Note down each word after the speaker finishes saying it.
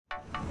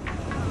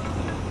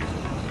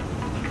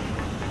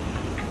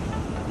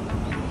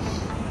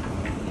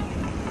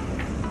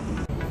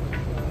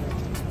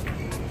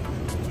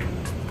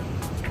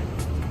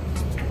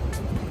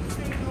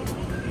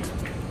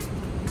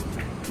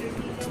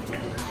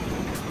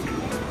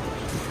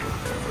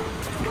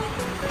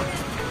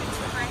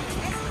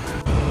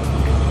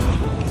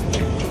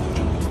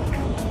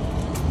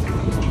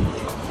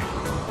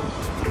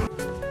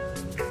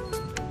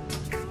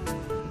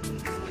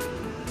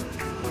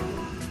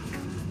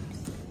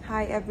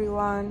Hi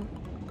everyone.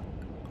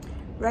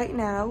 Right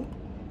now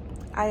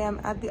I am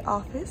at the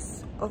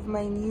office of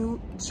my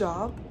new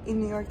job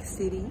in New York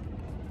City.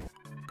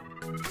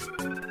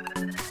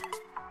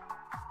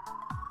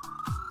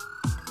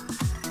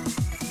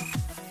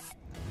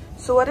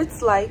 So what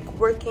it's like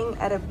working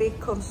at a big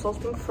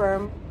consulting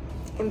firm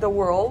in the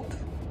world,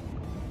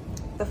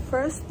 the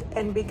first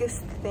and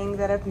biggest thing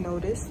that I've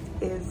noticed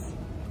is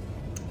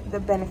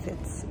the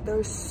benefits.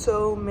 There's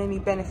so many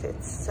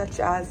benefits, such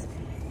as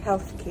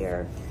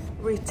healthcare,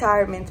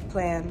 retirement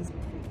plans,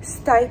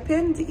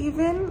 stipend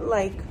even,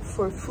 like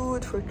for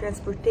food, for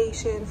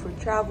transportation, for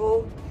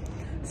travel.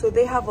 So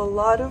they have a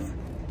lot of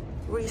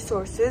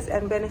resources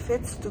and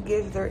benefits to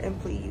give their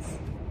employees.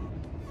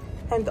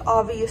 And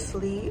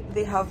obviously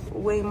they have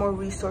way more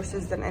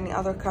resources than any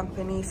other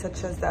company,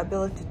 such as the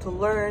ability to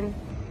learn,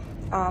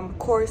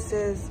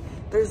 courses.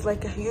 There's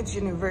like a huge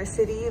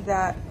university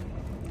that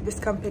this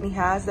company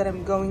has that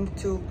I'm going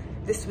to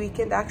this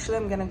weekend. Actually,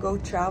 I'm gonna go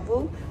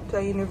travel to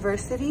a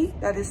university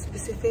that is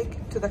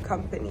specific to the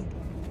company.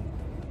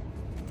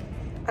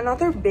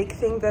 Another big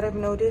thing that I've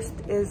noticed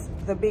is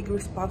the big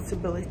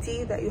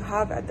responsibility that you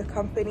have at the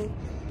company.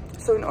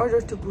 So in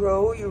order to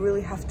grow, you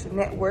really have to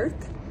network.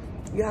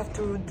 You have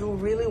to do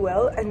really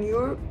well, and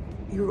you're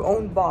your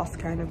own boss,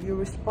 kind of. You're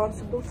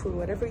responsible for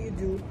whatever you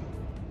do.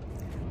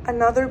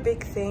 Another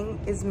big thing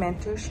is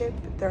mentorship.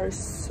 There are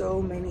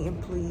so many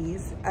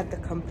employees at the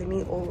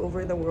company all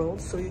over the world,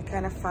 so you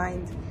kind of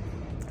find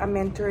a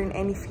mentor in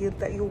any field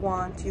that you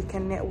want. You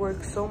can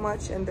network so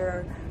much, and there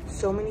are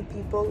so many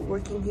people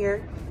working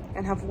here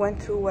and have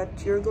went through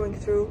what you're going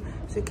through,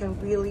 so you can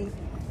really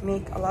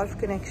make a lot of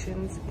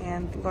connections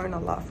and learn a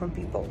lot from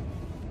people.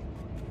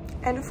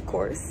 And of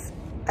course,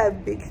 a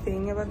big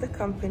thing about the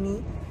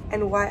company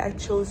and why I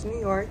chose New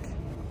York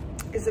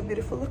is a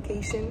beautiful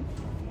location.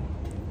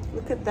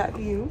 Look at that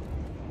view.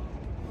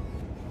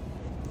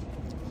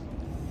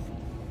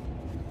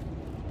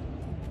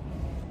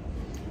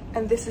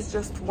 And this is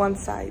just one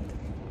side.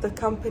 The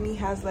company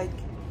has like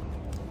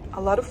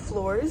a lot of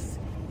floors,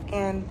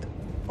 and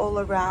all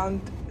around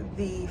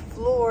the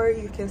floor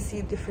you can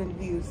see different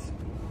views.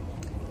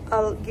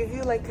 I'll give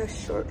you like a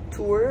short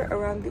tour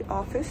around the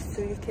office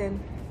so you can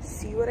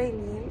see what I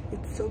mean.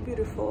 It's so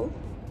beautiful.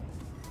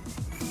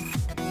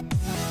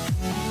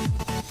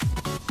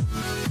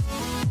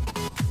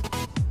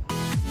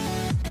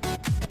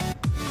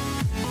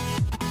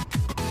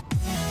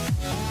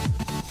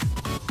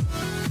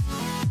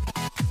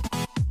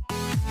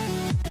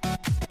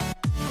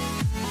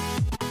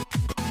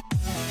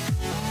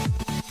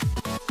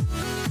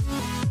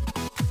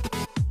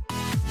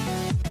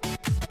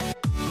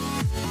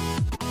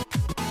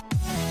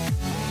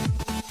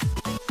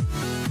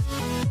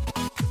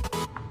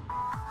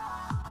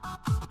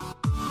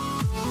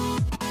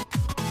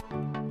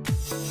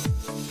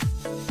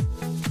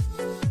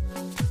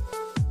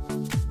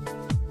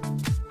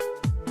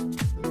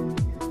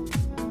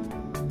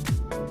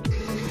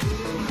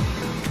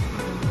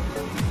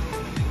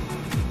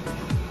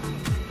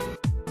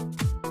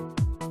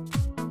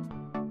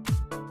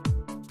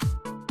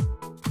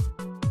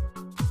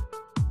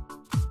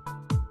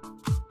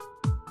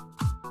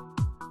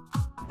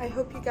 I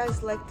hope you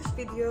guys like this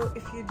video.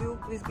 If you do,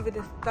 please give it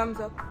a thumbs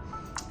up,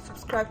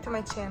 subscribe to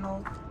my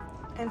channel,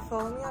 and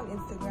follow me on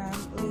Instagram,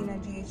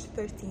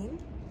 LinaGH13.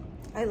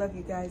 I love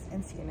you guys,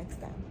 and see you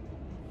next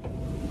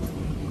time.